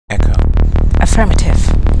Affirmative.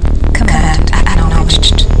 Command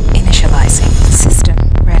acknowledged. Initializing. System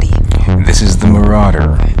ready. This is the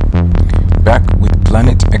Marauder. Back with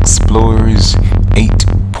Planet Explorers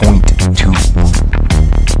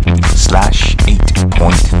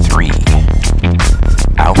 8.2/8.3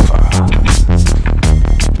 Alpha.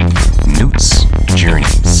 Newt's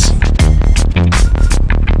Journeys.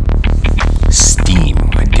 Steam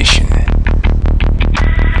Edition.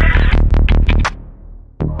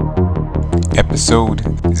 Episode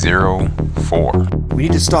 04. We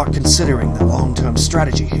need to start considering the long-term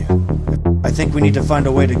strategy here. I think we need to find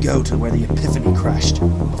a way to go to where the Epiphany crashed.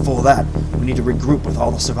 Before that, we need to regroup with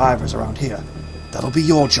all the survivors around here. That'll be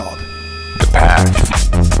your job. The path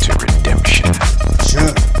to redemption.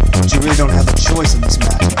 Sure, but you really don't have a choice in this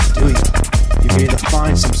matter, do you? You can either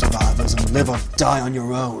find some survivors and live or die on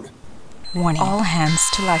your own. Warning. All hands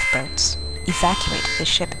to lifeboats. Evacuate the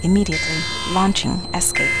ship immediately. Launching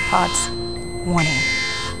escape pods. Warning.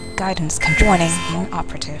 Guidance controls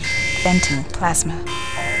inoperative. Venting plasma.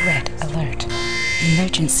 Red alert.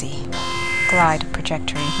 Emergency. Glide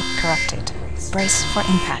trajectory corrupted. Brace for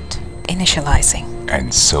impact. Initializing.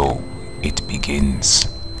 And so it begins.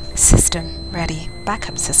 System ready.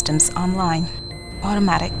 Backup systems online.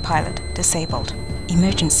 Automatic pilot disabled.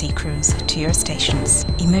 Emergency crews to your stations.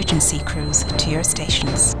 Emergency crews to your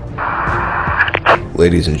stations.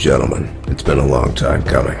 Ladies and gentlemen, it's been a long time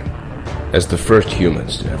coming. As the first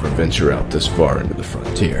humans to ever venture out this far into the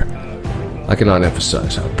frontier, I cannot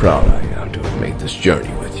emphasize how proud I am to have made this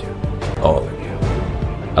journey with you, all of you.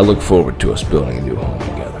 I look forward to us building a new home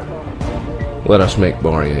together. Let us make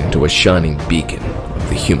Baria into a shining beacon of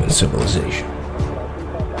the human civilization.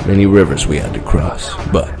 Many rivers we had to cross,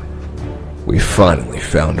 but we finally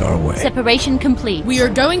found our way. Separation complete. We are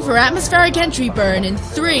going for atmospheric entry burn in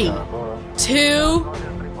 3, 2,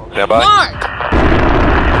 Stand by. mark!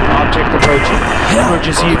 Object approaching.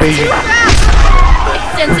 Emergency evasion.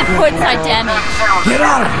 Extensive portside damage. Get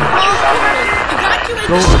out of here! Evacuate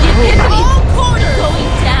Go the on, ship go in on. all corners! Going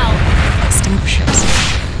down. Extinguishers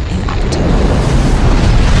inoperative.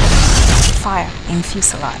 Fire in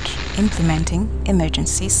fuselage. Implementing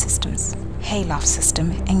emergency systems. Hayloft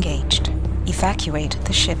system engaged. Evacuate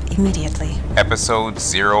the ship immediately. Episode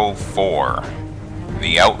 04.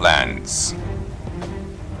 The Outlands.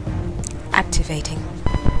 Activating.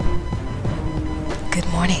 Good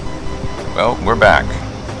morning. Well, we're back.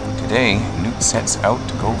 Today, Newt sets out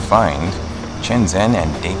to go find Shenzhen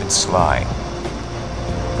and David Sly.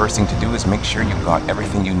 First thing to do is make sure you've got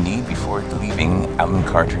everything you need before leaving Alan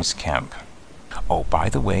Carter's camp. Oh, by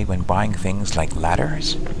the way, when buying things like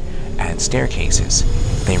ladders and staircases,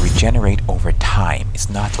 they regenerate over time. It's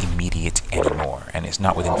not immediate anymore, and it's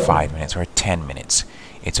not within 5 minutes or 10 minutes.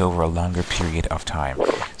 It's over a longer period of time.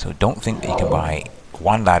 So don't think that you can buy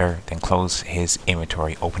one ladder, then close his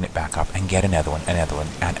inventory, open it back up, and get another one, and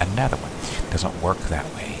another one. It doesn't work that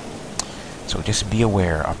way. So just be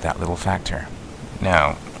aware of that little factor.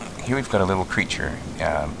 Now, here we've got a little creature.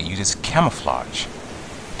 It uses camouflage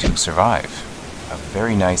to survive. A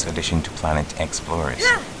very nice addition to Planet Explorers.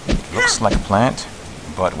 It looks like a plant,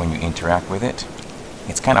 but when you interact with it,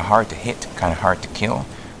 it's kind of hard to hit, kind of hard to kill,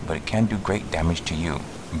 but it can do great damage to you.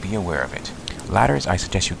 Be aware of it. Ladders, I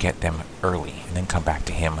suggest you get them early and then come back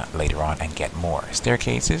to him later on and get more.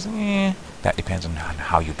 Staircases, that depends on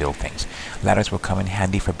how you build things. Ladders will come in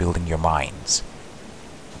handy for building your mines.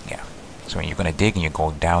 Yeah, so when you're going to dig and you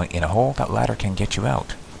go down in a hole, that ladder can get you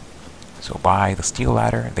out. So buy the steel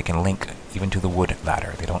ladder. They can link even to the wood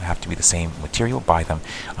ladder. They don't have to be the same material. Buy them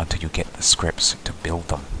until you get the scripts to build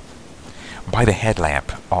them. Buy the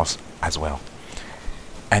headlamp also as well.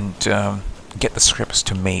 And get the scripts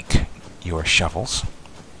to make your shovels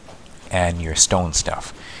and your stone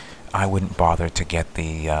stuff. I wouldn't bother to get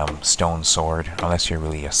the stone sword unless you're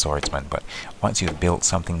really a swordsman, but once you've built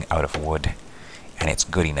something out of wood and it's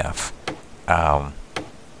good enough,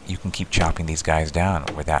 you can keep chopping these guys down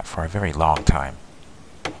with that for a very long time.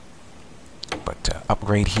 But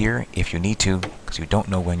upgrade here if you need to, because you don't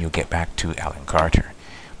know when you'll get back to Alan Carter.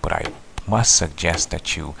 But I must suggest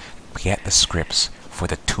that you get the scripts for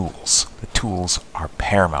the tools. The tools are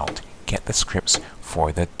paramount. Get the scripts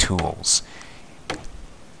for the tools.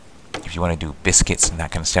 If you want to do biscuits and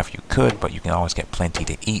that kind of stuff, you could, but you can always get plenty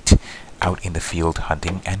to eat out in the field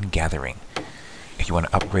hunting and gathering. If you want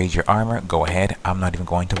to upgrade your armor, go ahead. I'm not even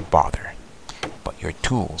going to bother. But your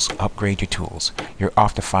tools, upgrade your tools. You're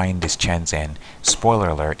off to find this Shenzhen. Spoiler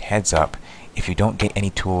alert, heads up. If you don't get any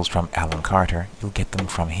tools from Alan Carter, you'll get them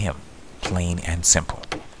from him. Plain and simple.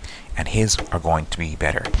 And his are going to be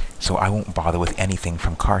better. So I won't bother with anything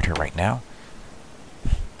from Carter right now.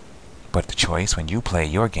 But the choice when you play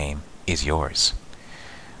your game is yours.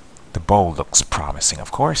 The bow looks promising,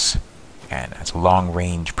 of course, and as a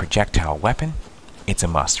long-range projectile weapon, it's a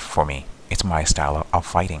must for me. It's my style of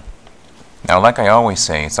fighting. Now, like I always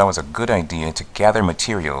say, it's always a good idea to gather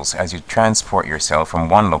materials as you transport yourself from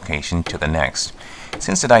one location to the next.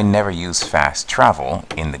 Since that I never use fast travel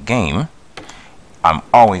in the game, I'm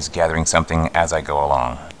always gathering something as I go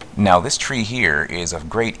along. Now, this tree here is of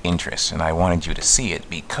great interest, and I wanted you to see it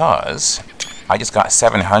because I just got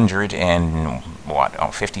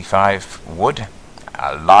 755 wood,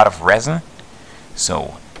 a lot of resin.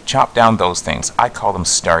 So chop down those things. I call them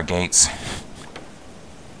stargates,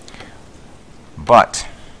 but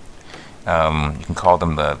you can call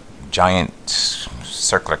them the giant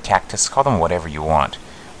circular cactus. Call them whatever you want,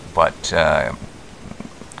 but I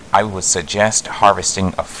would suggest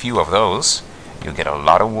harvesting a few of those. You'll get a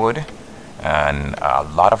lot of wood and a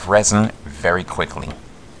lot of resin very quickly.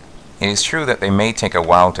 It is true that they may take a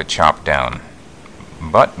while to chop down,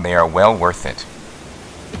 but they are well worth it.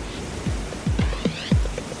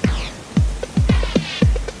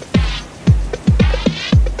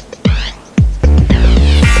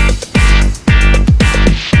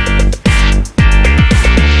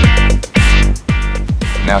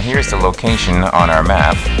 Now here's the location on our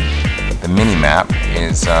map. The mini-map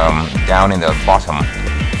is down in the bottom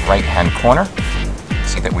right-hand corner.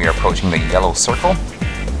 See that we are approaching the yellow circle,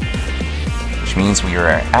 which means we are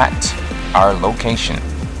at our location.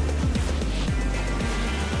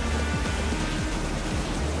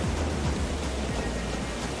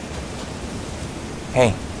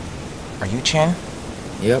 Hey, are you Chen?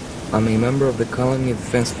 Yep, I'm a member of the Colony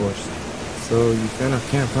Defense Force. So you found our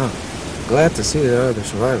camp, huh? Glad to see there are other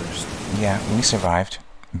survivors. Yeah, we survived.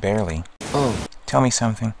 Barely. Oh. Tell me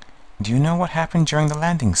something. Do you know what happened during the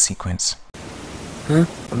landing sequence? Huh?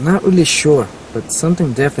 I'm not really sure, but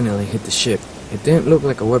something definitely hit the ship. It didn't look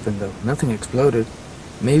like a weapon though. Nothing exploded.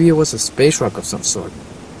 Maybe it was a space rock of some sort.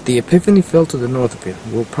 The Epiphany fell to the north of here.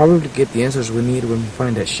 We'll probably get the answers we need when we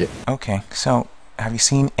find that ship. Okay, so have you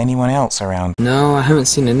seen anyone else around? No, I haven't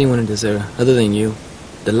seen anyone in this area, other than you.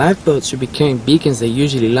 The lifeboats should be carrying beacons that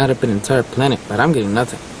usually light up an entire planet, but I'm getting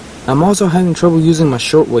nothing. I'm also having trouble using my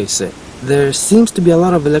shortwave set. There seems to be a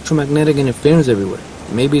lot of electromagnetic interference everywhere.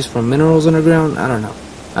 Maybe it's from minerals underground, I don't know.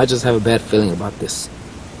 I just have a bad feeling about this.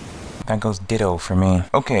 That goes ditto for me.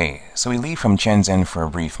 Okay, so we leave from Shenzhen for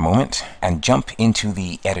a brief moment and jump into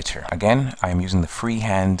the editor. Again, I am using the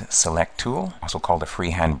freehand select tool, also called a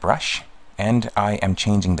freehand brush, and I am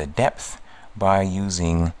changing the depth by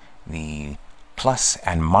using the plus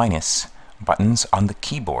and minus buttons on the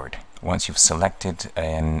keyboard. Once you've selected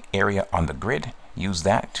an area on the grid, use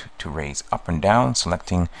that to raise up and down,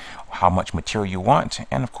 selecting how much material you want,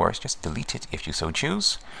 and of course just delete it if you so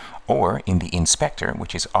choose. Or in the inspector,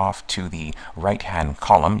 which is off to the right hand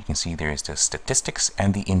column, you can see there's the statistics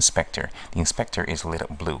and the inspector. The inspector is lit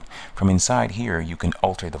up blue. From inside here you can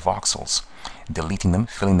alter the voxels, deleting them,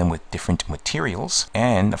 filling them with different materials,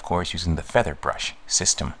 and of course using the feather brush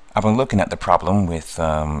system. I've been looking at the problem with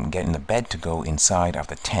getting the bed to go inside of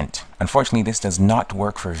the tent. Unfortunately, this does not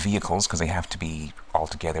work for vehicles because they have to be all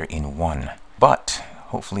together in one. But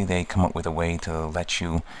hopefully they come up with a way to let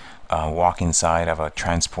you walk inside of a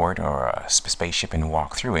transport or a spaceship and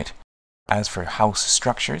walk through it. As for house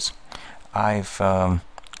structures, I've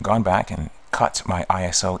gone back and cut my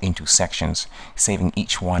ISO into sections, saving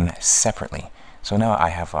each one separately. So now I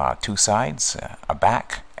have two sides, a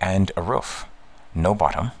back, and a roof. No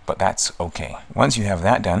bottom, but that's okay. Once you have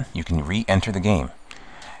that done, you can re-enter the game.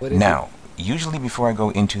 Now, usually before I go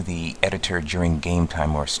into the editor during game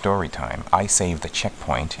time or story time, I save the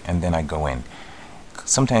checkpoint and then I go in.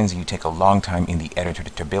 Sometimes you take a long time in the editor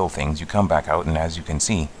to build things. You come back out and as you can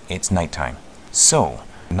see, it's nighttime. So,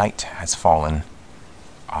 night has fallen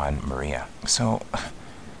on Maria. So,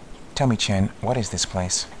 tell me, Chen, what is this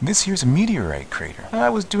place? This here's a meteorite crater. I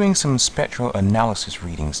was doing some spectral analysis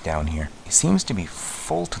readings down here. It seems to be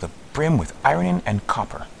full to the brim with iron and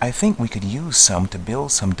copper. I think we could use some to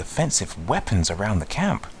build some defensive weapons around the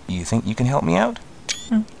camp. You think you can help me out?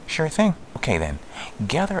 Sure thing. Okay then,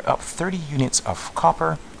 gather up 30 units of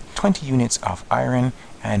copper, 20 units of iron,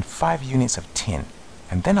 and 5 units of tin.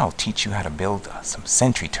 And then I'll teach you how to build some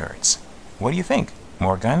sentry turrets. What do you think?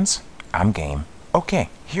 More guns? I'm game. Okay,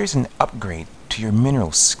 here's an upgrade to your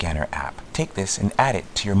mineral scanner app. Take this and add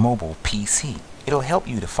it to your mobile PC. It'll help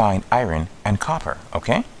you to find iron and copper,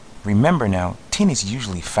 okay? Remember now, tin is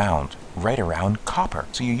usually found right around copper,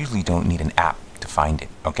 so you usually don't need an app to find it,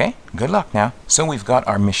 okay? Good luck now. So we've got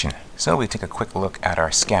our mission. So we take a quick look at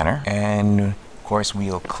our scanner, and of course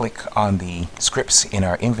we'll click on the scripts in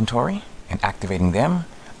our inventory, and activating them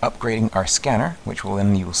upgrading our scanner, which will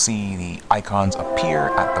then you'll see the icons appear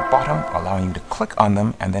at the bottom, allowing you to click on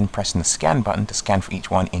them and then pressing the scan button to scan for each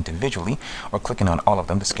one individually, or clicking on all of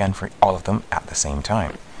them to scan for all of them at the same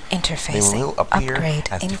time. Interfacing. They will appear Upgrade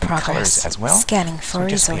as in different colors progress. as well. Scanning for so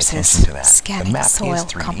just pay resources. attention to that. Scanning the map soil is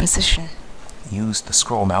 3D. composition. Use the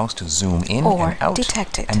scroll mouse to zoom in Or and out,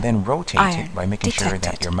 detect it. and then rotate Iron. it by making sure Detect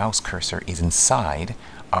that it. your mouse cursor is inside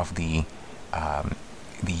of the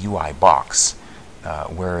UI box,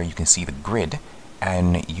 where you can see the grid,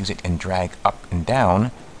 and use it and drag up and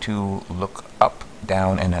down to look up,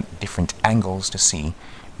 down, and at different angles to see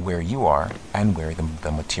where you are and where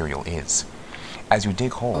the material is. As you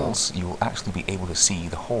dig holes, you will actually be able to see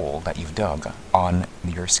the hole that you've dug on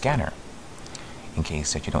your scanner. In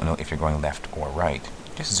case that you don't know if you're going left or right,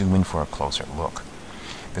 just zoom in for a closer look.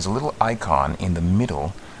 There's a little icon in the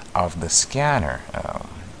middle of the scanner,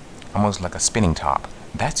 almost like a spinning top.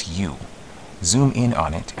 That's you. Zoom in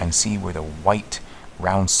on it and see where the white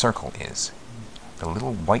round circle is. The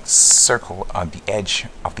little white circle on the edge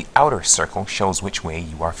of the outer circle shows which way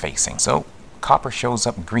you are facing. So, copper shows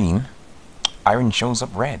up green, iron shows up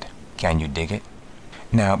red. Can you dig it?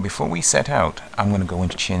 Now, before we set out, I'm going to go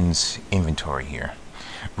into Chin's inventory here.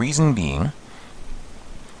 Reason being,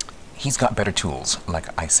 he's got better tools, like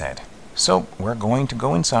I said. So, we're going to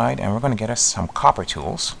go inside and we're going to get us some copper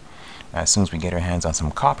tools. As soon as we get our hands on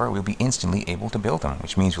some copper, we'll be instantly able to build them,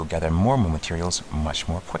 which means we'll gather more materials much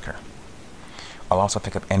more quicker. I'll also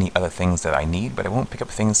pick up any other things that I need, but I won't pick up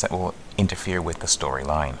things that will interfere with the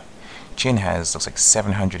storyline. Chin has, looks like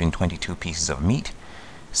 722 pieces of meat,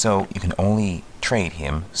 so you can only trade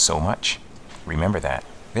him so much. Remember that.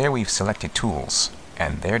 There we've selected tools,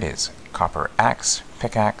 and there it is. Copper axe,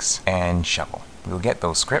 pickaxe, and shovel. We'll get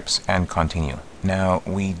those scripts and continue. Now,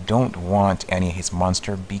 we don't want any of his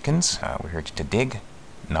monster beacons. We're here to dig,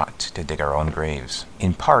 not to dig our own graves.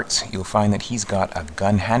 In parts, you'll find that he's got a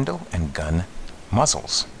gun handle and gun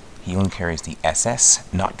muzzles. He only carries the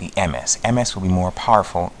SS, not the MS. MS will be more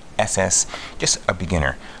powerful. SS, just a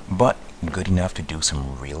beginner, but good enough to do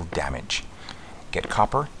some real damage. Get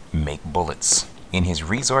copper, make bullets. In his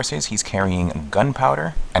resources, he's carrying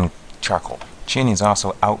gunpowder and charcoal. Chin is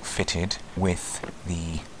also outfitted with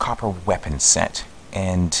the copper weapon set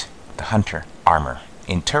and the hunter armor.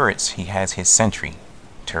 In turrets, he has his sentry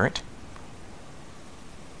turret,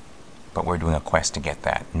 but we're doing a quest to get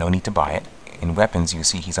that. No need to buy it. In weapons, you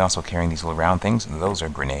see he's also carrying these little round things. Those are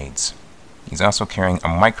grenades. He's also carrying a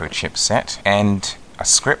microchip set and a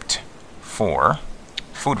script for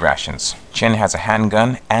food rations. Chen has a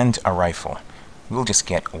handgun and a rifle. We'll just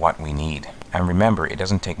get what we need. And remember, it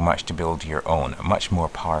doesn't take much to build your own, a much more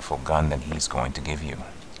powerful gun than he's going to give you.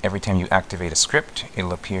 Every time you activate a script,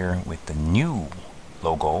 it'll appear with the new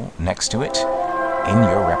logo next to it in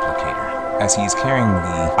your replicator. As he's carrying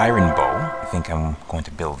the iron bow, I think I'm going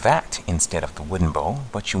to build that instead of the wooden bow,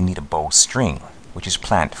 but you'll need a bow string, which is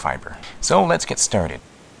plant fiber. So let's get started.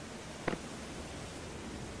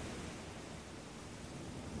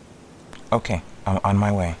 Okay, I'm on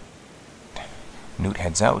my way. Newt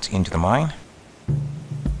heads out into the mine.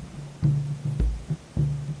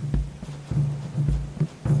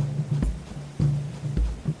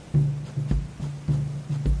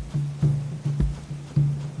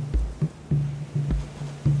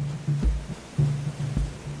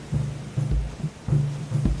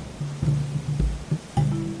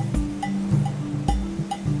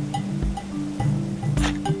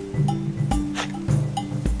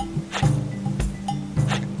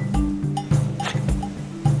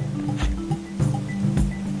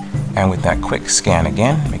 And with that quick scan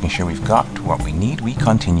again, making sure we've got what we need, we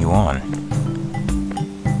continue on.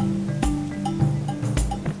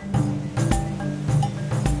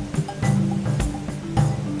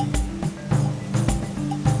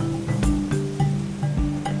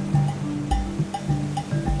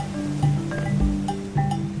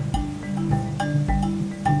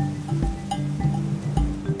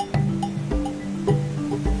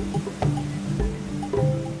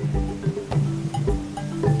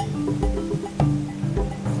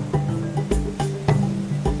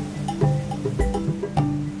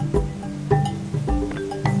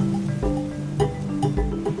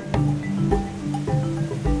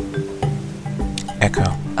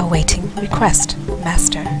 Echo. Awaiting request.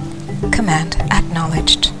 Master. Command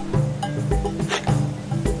acknowledged.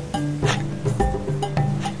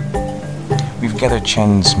 We've gathered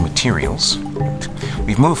Chen's materials.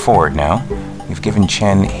 We've moved forward now. We've given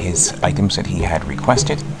Chen his items that he had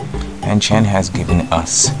requested, and Chen has given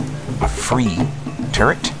us a free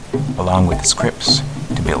turret along with the scripts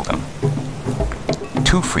to build them.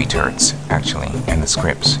 2 free turrets, actually, and the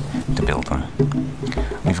scripts to build them.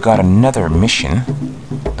 we've got another mission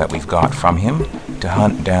that we've got from him to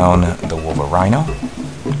hunt down the wolverino,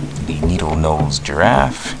 the needle-nosed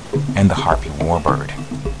giraffe, and the harpy warbird.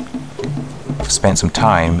 I've spent some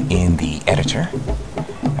time in the editor.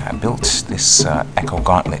 I built this Echo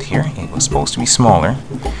Gauntlet here. It was supposed to be smaller,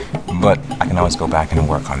 but I can always go back and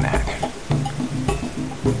work on that.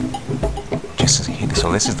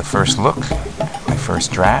 So this is the first look, my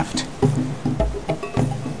first draft.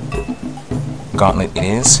 Gauntlet it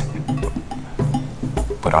is,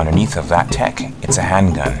 but underneath of that tech, it's a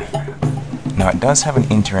handgun. Now it does have an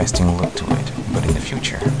interesting look to it, but in the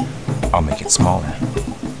future, I'll make it smaller.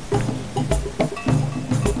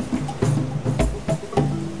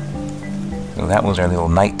 So that was our little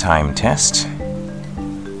nighttime test.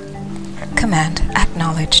 Command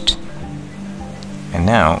acknowledged. And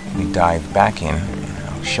now we dive back in and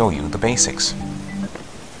I'll show you the basics.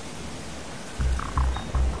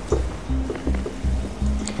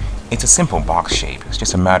 It's a simple box shape. It's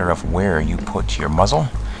just a matter of where you put your muzzle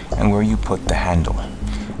and where you put the handle.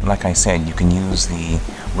 And like I said, you can use the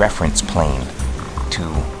reference plane to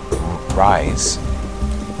rise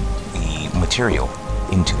the material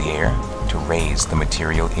into the air, to raise the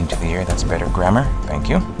material into the air. That's better grammar, thank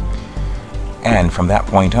you. And from that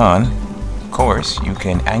point on, of course, you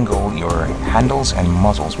can angle your handles and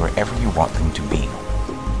muzzles wherever you want them to be.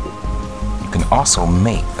 You can also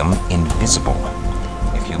make them invisible.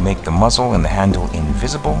 If you make the muzzle and the handle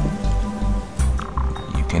invisible,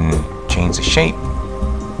 you can change the shape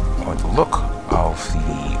or the look of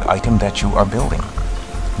the item that you are building.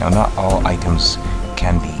 Now, not all items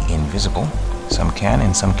can be invisible. Some can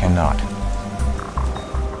and some cannot.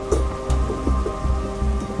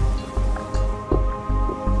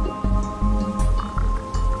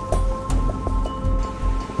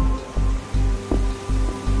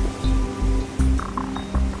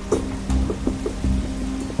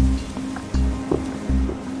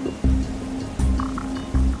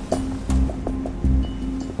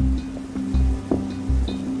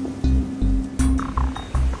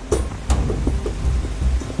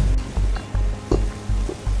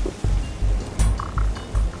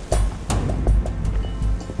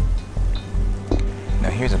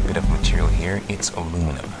 Here's a bit of material here. It's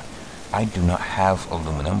aluminum. I do not have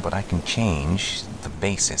aluminum, but I can change the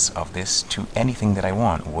basis of this to anything that I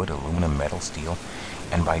want. Wood, aluminum, metal, steel.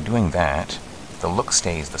 And by doing that, the look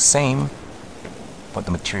stays the same, but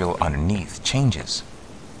the material underneath changes.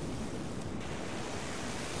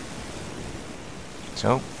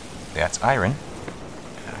 So, that's iron.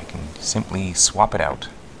 I can simply swap it out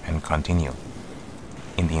and continue.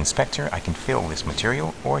 In the inspector, I can fill this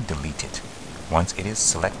material or delete it once it is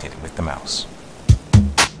selected with the mouse.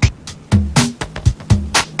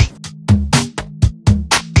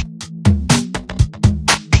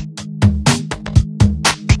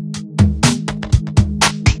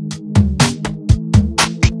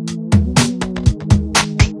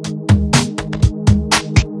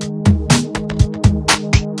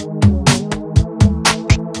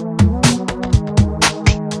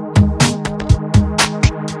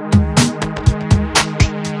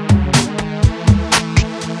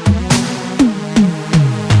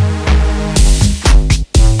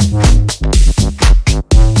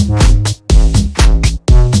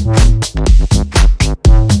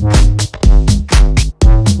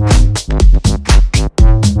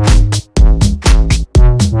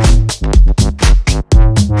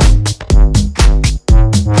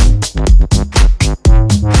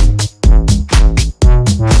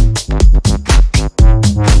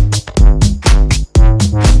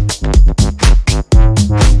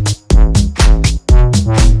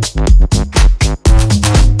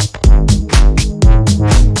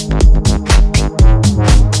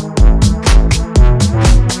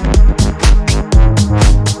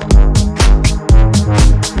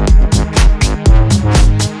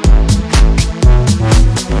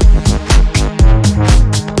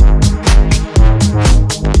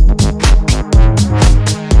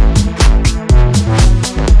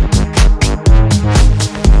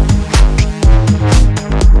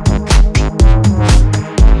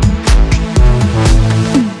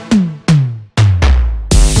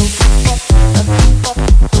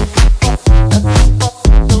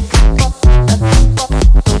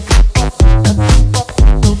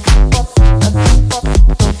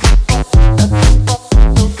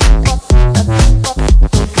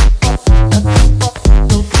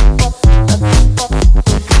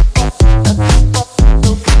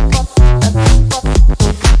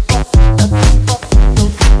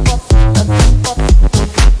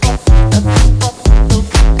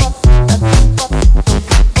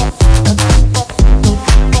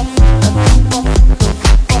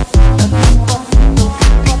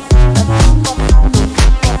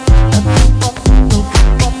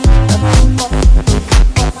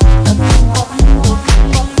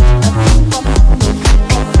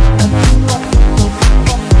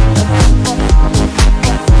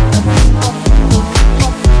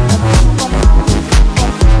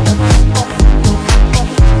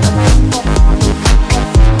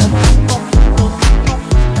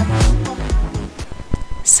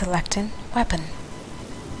 Select an weapon.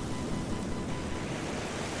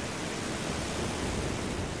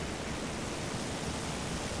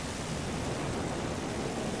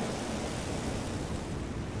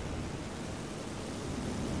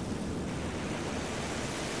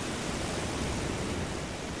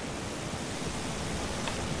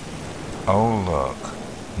 Oh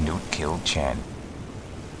look, Newt killed Chen.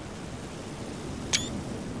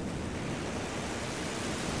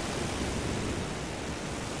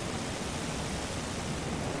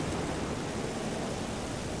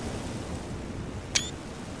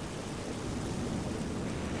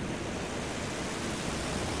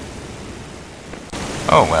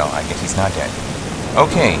 Oh well, I guess he's not dead.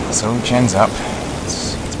 Okay, so Chen's up.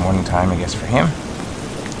 It's morning time, I guess, for him.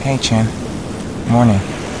 Hey Chen. Morning.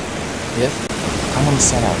 Yes? I'm gonna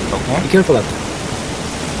set out, okay? Be careful out there.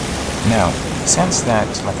 Now, since that,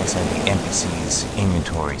 like I said, the NPC's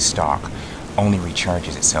inventory stock only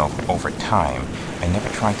recharges itself over time, I never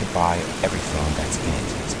try to buy everything that's in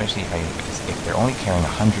it. Especially if they're only carrying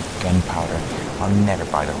 100 gunpowder, I'll never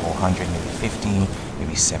buy the whole 100, maybe 50,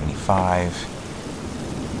 maybe 75,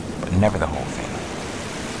 but never the whole thing.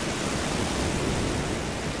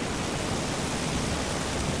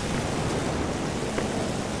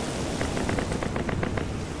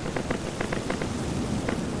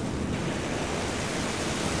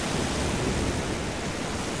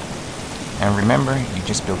 And remember, you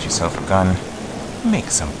just built yourself a gun. Make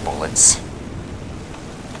some bullets.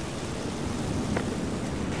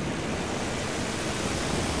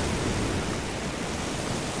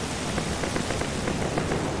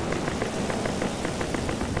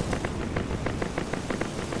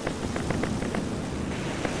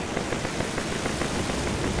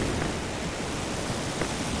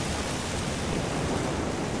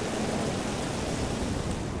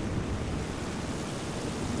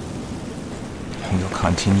 We'll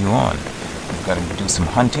continue on. We've got to do some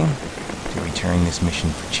hunting to return this mission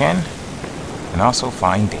for Chen, and also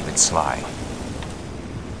find David Sly.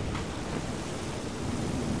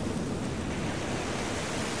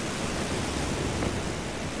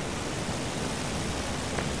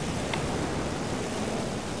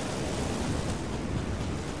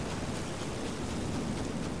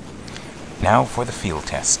 Now for the field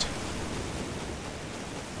test.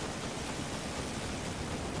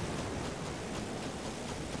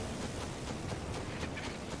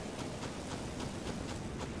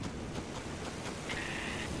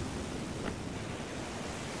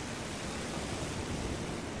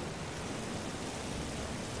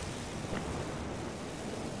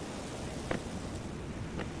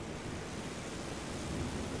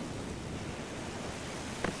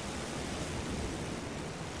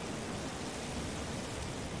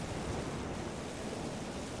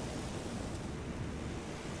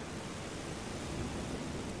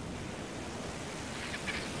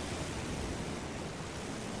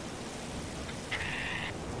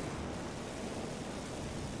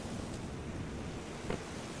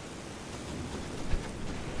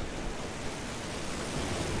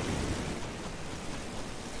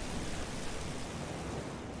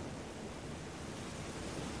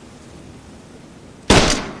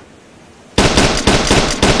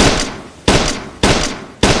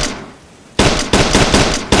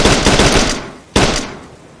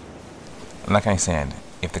 Like I said,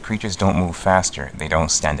 if the creatures don't move faster, they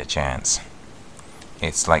don't stand a chance.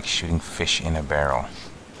 It's like shooting fish in a barrel.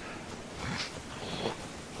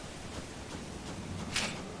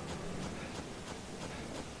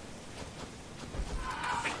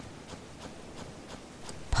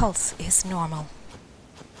 Pulse is normal.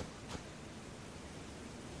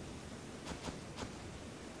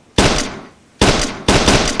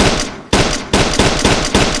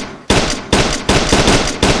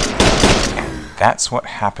 That's what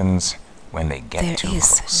happens when they get too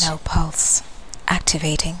close. There is no pulse.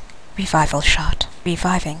 Activating. Revival shot.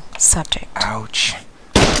 Reviving subject. Ouch.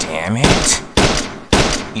 Damn it.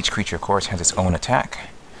 Each creature, of course, has its own attack.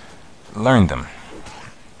 Learn them.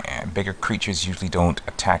 Bigger creatures usually don't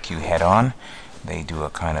attack you head on. They do a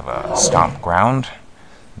kind of a stomp ground.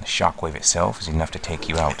 The shockwave itself is enough to take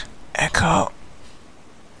you out. Echo!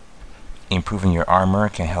 Improving your armor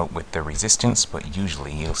can help with the resistance, but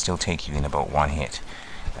usually it'll still take you in about one hit.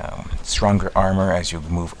 Stronger armor as you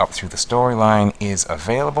move up through the storyline is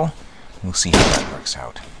available. We'll see how that works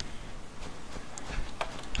out.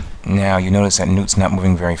 Now you notice that Newt's not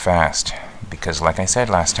moving very fast, because like I said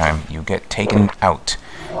last time, you get taken out.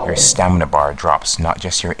 Your stamina bar drops, not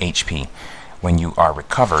just your HP. When you are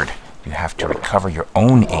recovered, you have to recover your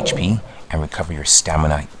own HP and recover your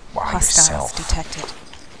stamina by yourself. Hostiles detected.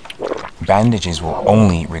 Bandages will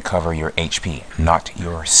only recover your HP, not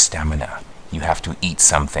your stamina. You have to eat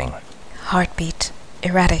something. Heartbeat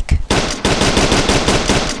erratic.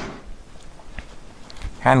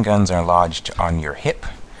 Handguns are lodged on your hip,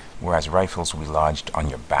 whereas rifles will be lodged on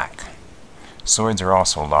your back. Swords are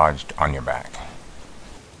also lodged on your back.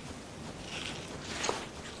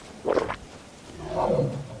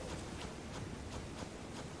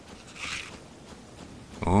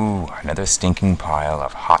 Ooh, another stinking pile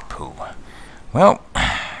of hot poo. Well,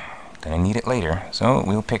 gonna need it later, so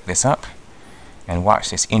we'll pick this up and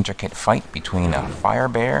watch this intricate fight between a fire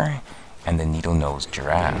bear and the needle-nosed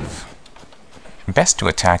giraffe. Best to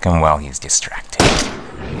attack him while he's distracted.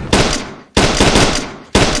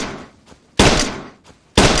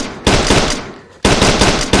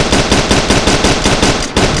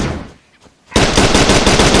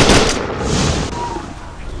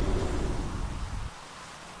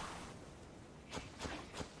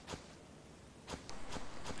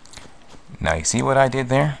 Now you see what I did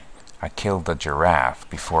there? I killed the giraffe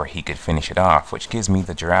before he could finish it off, which gives me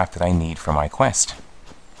the giraffe that I need for my quest.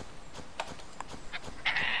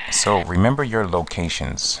 So remember your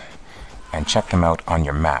locations and check them out on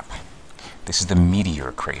your map. This is the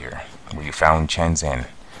meteor crater where you found Shenzhen.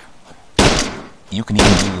 You can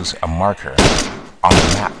even use a marker on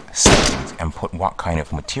the map settings and put what kind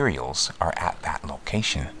of materials are at that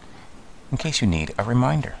location in case you need a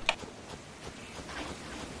reminder.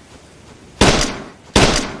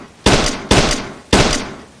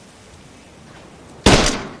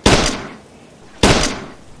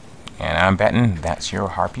 And I'm betting that's your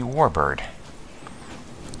harpy warbird.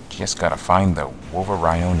 Just gotta find the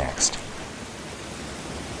Wolverino next.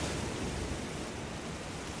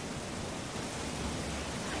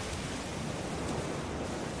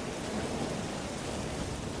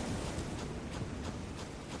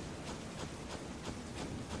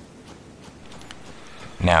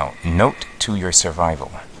 Now, note to your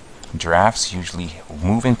survival. Giraffes usually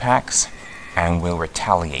move in packs and will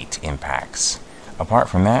retaliate in packs. Apart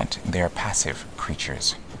from that, they are passive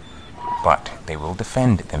creatures, but they will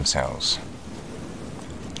defend themselves.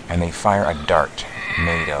 And they fire a dart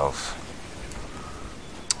made of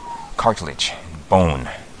cartilage, bone,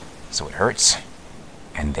 so it hurts,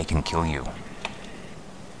 and they can kill you.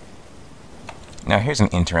 Now here's an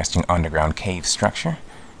interesting underground cave structure.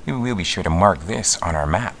 We will be sure to mark this on our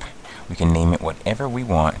map. We can name it whatever we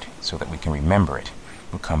want so that we can remember it.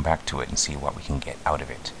 We'll come back to it and see what we can get out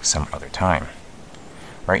of it some other time.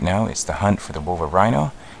 Right now, it's the hunt for the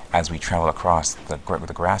Wolverino as we travel across the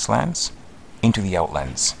grasslands into the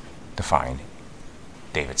Outlands to find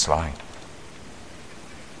David Sly.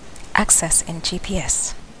 Access in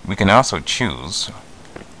GPS. We can also choose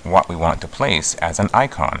what we want to place as an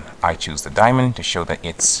icon. I choose the diamond to show that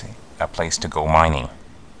it's a place to go mining.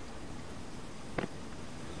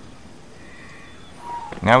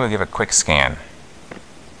 Now we'll give a quick scan.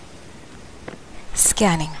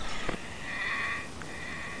 Scanning.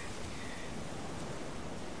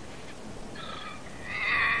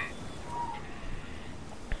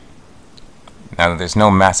 Now there's no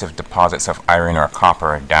massive deposits of iron or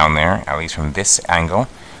copper down there, at least from this angle,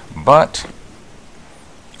 but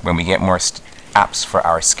when we get more apps for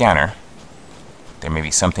our scanner, there may be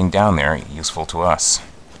something down there useful to us.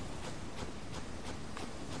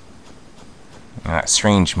 And that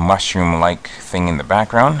strange mushroom-like thing in the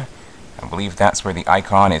background, I believe that's where the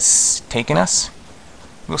icon is taking us.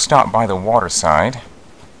 We'll stop by the water side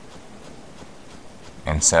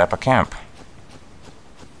and set up a camp.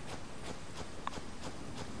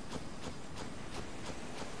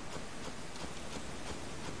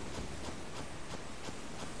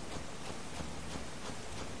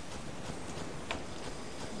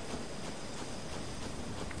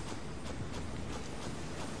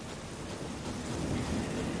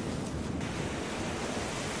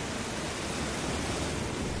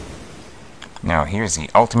 Now here's the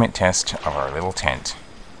ultimate test of our little tent.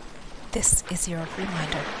 This is your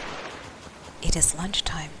reminder. It is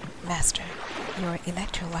lunchtime, Master. Your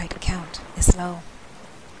electrolyte count is low.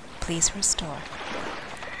 Please restore.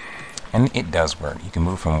 And it does work. You can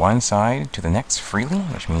move from one side to the next freely,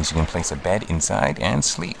 which means you can place a bed inside and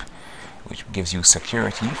sleep, which gives you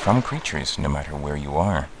security from creatures no matter where you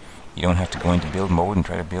are. You don't have to go into build mode and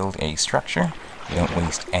try to build a structure. You don't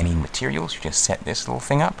waste any materials. You just set this little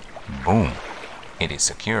thing up. Boom. It is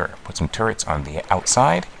secure. Put some turrets on the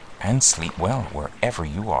outside and sleep well wherever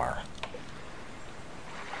you are.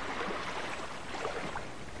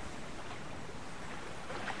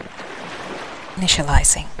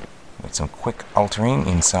 Initializing. With some quick altering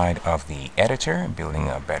inside of the editor, building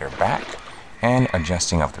a better back, and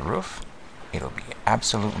adjusting of the roof, it'll be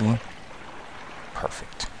absolutely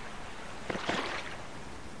perfect.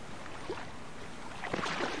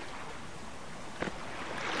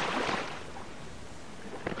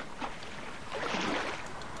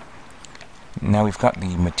 Now we've got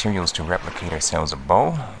the materials to replicate ourselves a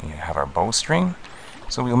bow. We have our bowstring.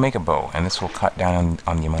 So we'll make a bow, and this will cut down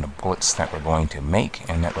on the amount of bullets that we're going to make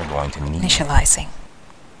and that we're going to need. Initializing.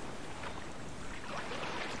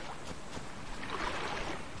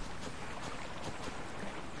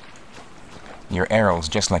 Your arrows,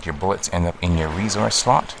 just like your bullets, end up in your resource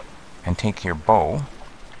slot, and take your bow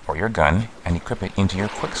or your gun and equip it into your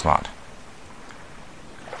quick slot.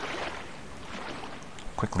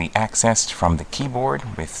 Quickly accessed from the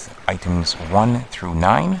keyboard with items 1 through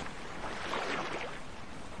 9.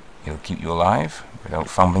 It'll keep you alive without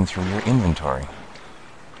fumbling through your inventory.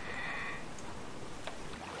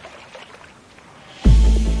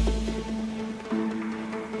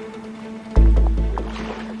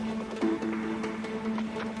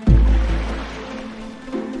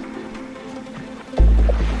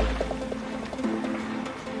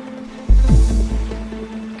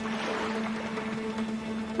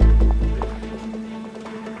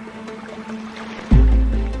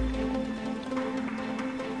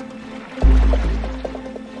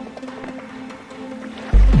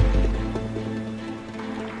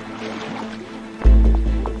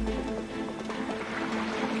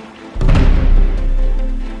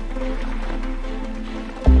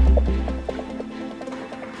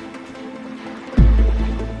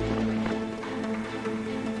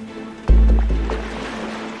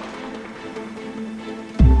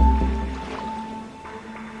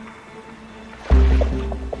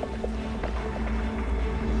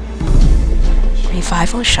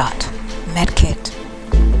 Revival shot. Medkit.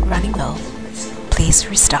 Running low. Please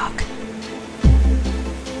restock.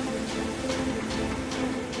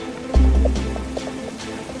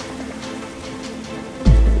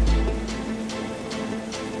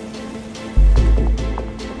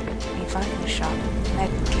 Revival shot.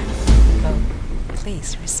 Medkit. Low.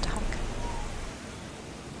 Please restock.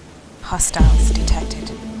 Hostiles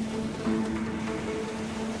detected.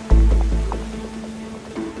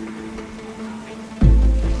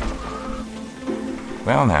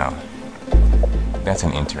 Well now, that's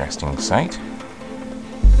an interesting sight.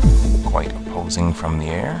 Quite opposing from the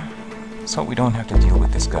air, so we don't have to deal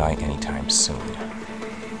with this guy anytime soon.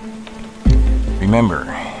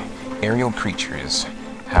 Remember, aerial creatures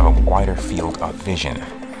have a wider field of vision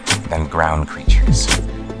than ground creatures.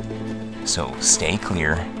 So stay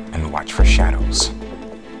clear and watch for shadows.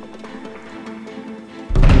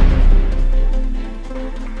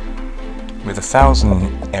 With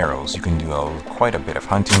 1,000 arrows, you can do quite a bit of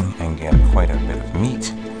hunting and get quite a bit of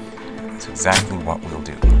meat. That's exactly what we'll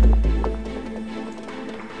do.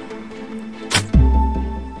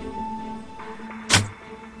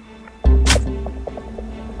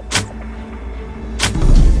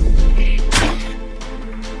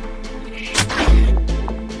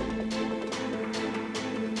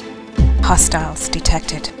 Hostiles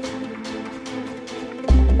detected.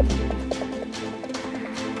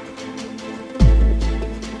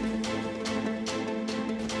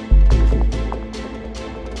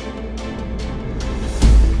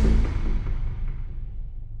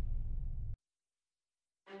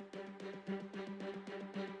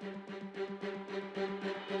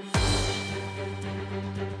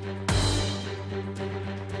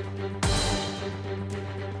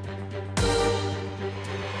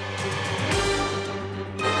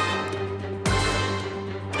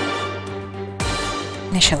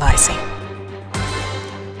 Initializing.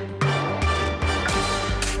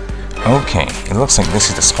 Okay, it looks like this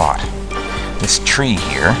is the spot. This tree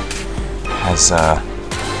here has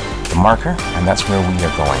the marker, and that's where we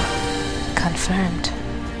are going. Confirmed.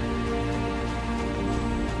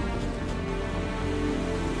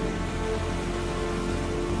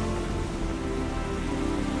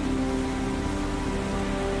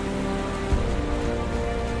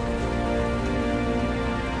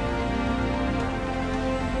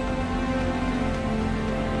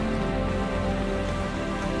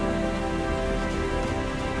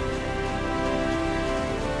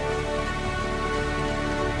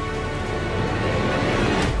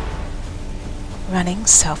 Running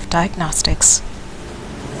self-diagnostics.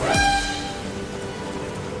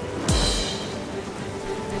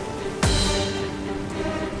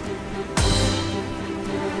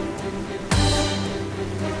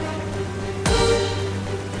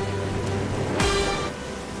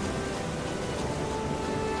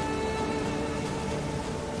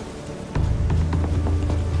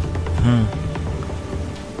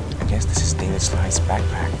 I guess this is David Sly's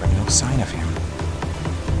backpack, but no sign of him.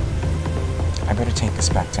 I better take this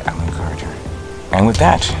back to Alan Carter. And with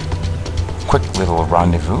that, quick little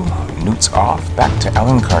rendezvous, Newt's off back to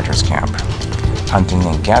Alan Carter's camp, hunting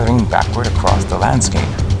and gathering backward across the landscape.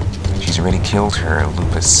 She's already killed her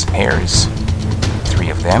lupus hares, 3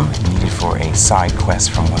 of them needed for a side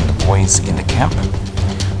quest from one of the boys in the camp,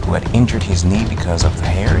 who had injured his knee because of the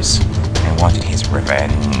hares and wanted his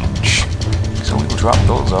revenge. So we will drop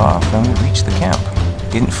those off when we reach the camp.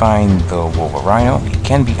 Didn't find the Wolverino. He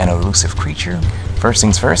can be an elusive creature. First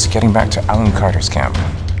things first, getting back to Alan Carter's camp.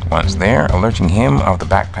 Once there, alerting him of the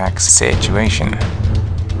backpack situation.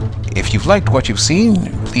 If you've liked what you've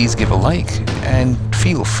seen, please give a like and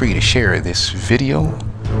feel free to share this video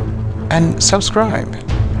and subscribe.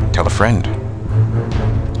 Tell a friend.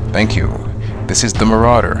 Thank you. This is the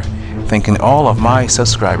Marauder, thanking all of my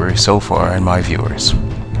subscribers so far and my viewers,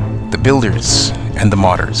 the builders and the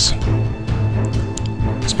modders.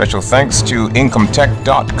 Special thanks to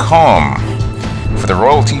IncomeTech.com for the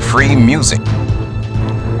royalty-free music.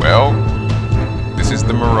 Well, this is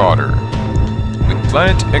the Marauder with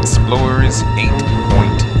Planet Explorers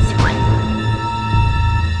 8.3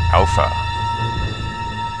 Alpha,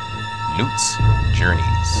 Newt's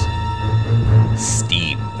Journeys,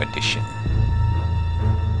 Steam Edition.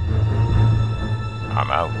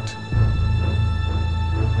 I'm out.